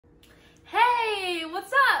Hey,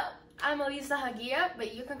 what's up? I'm Elisakh Hagia,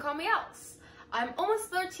 but you can call me Els. I'm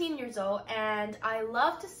almost 13 years old and I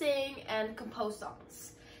love to sing and compose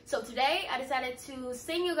songs. So today I decided to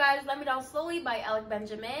sing you guys Let Me Down Slowly by Alec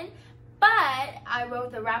Benjamin, but I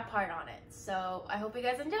wrote the rap part on it. So I hope you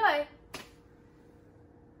guys enjoy.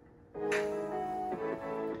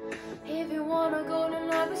 If you wanna go,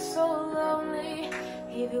 then I'll be so lonely.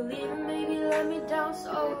 If you leave, maybe let me down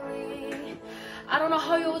slowly. I don't know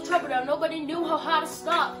how you were troubled out, nobody knew how to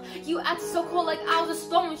stop. You acted so cold like I was a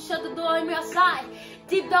stone, shut the door and me outside.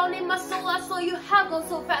 Deep down in my soul, I saw you have gone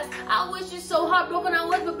so fast. I wish you so heartbroken, I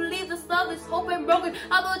would but believe this love is hope and broken.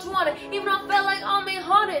 I thought you wanted, even though I felt like I'm being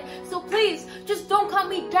haunted. So please, just don't cut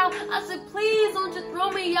me down. I said please don't just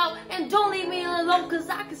throw me out, and don't leave me alone, cause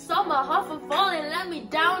I can stop my heart from falling. Let me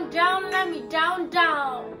down, down, let me down,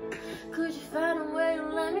 down. Could you find a way to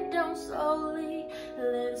let me down slowly? A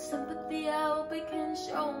little sympathy, I hope it can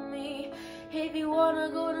show me. If you wanna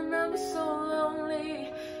go, then I'll be so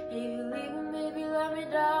lonely. If you leave me, maybe let me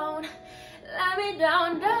down. Let me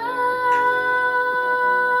down, down.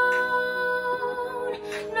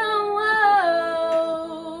 No,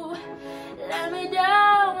 oh, let me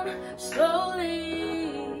down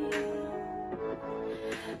slowly.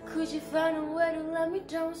 Could you find a way to let me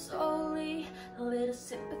down slowly? A little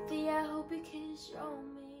sympathy, I hope you can show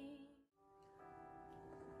me.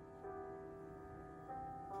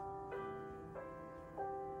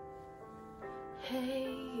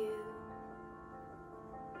 Hey you,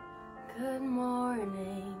 good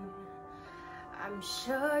morning. I'm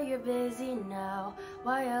sure you're busy now.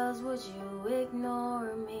 Why else would you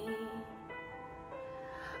ignore me?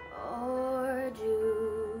 Or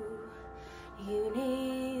do you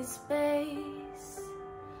need space?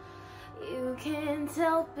 You can't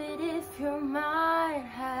help it if your mind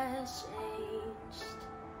has changed.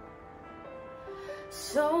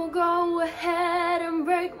 So go ahead and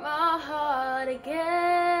break my heart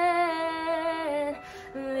again.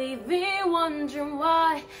 Leave me wondering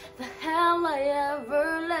why the hell I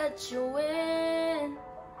ever let you in.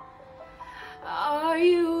 Are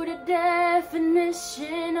you the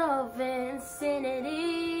definition of insanity?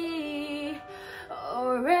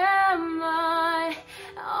 Or am I?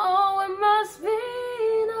 Oh, it must be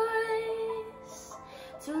nice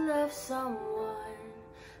to love someone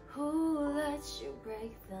who lets you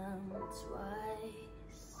break them twice.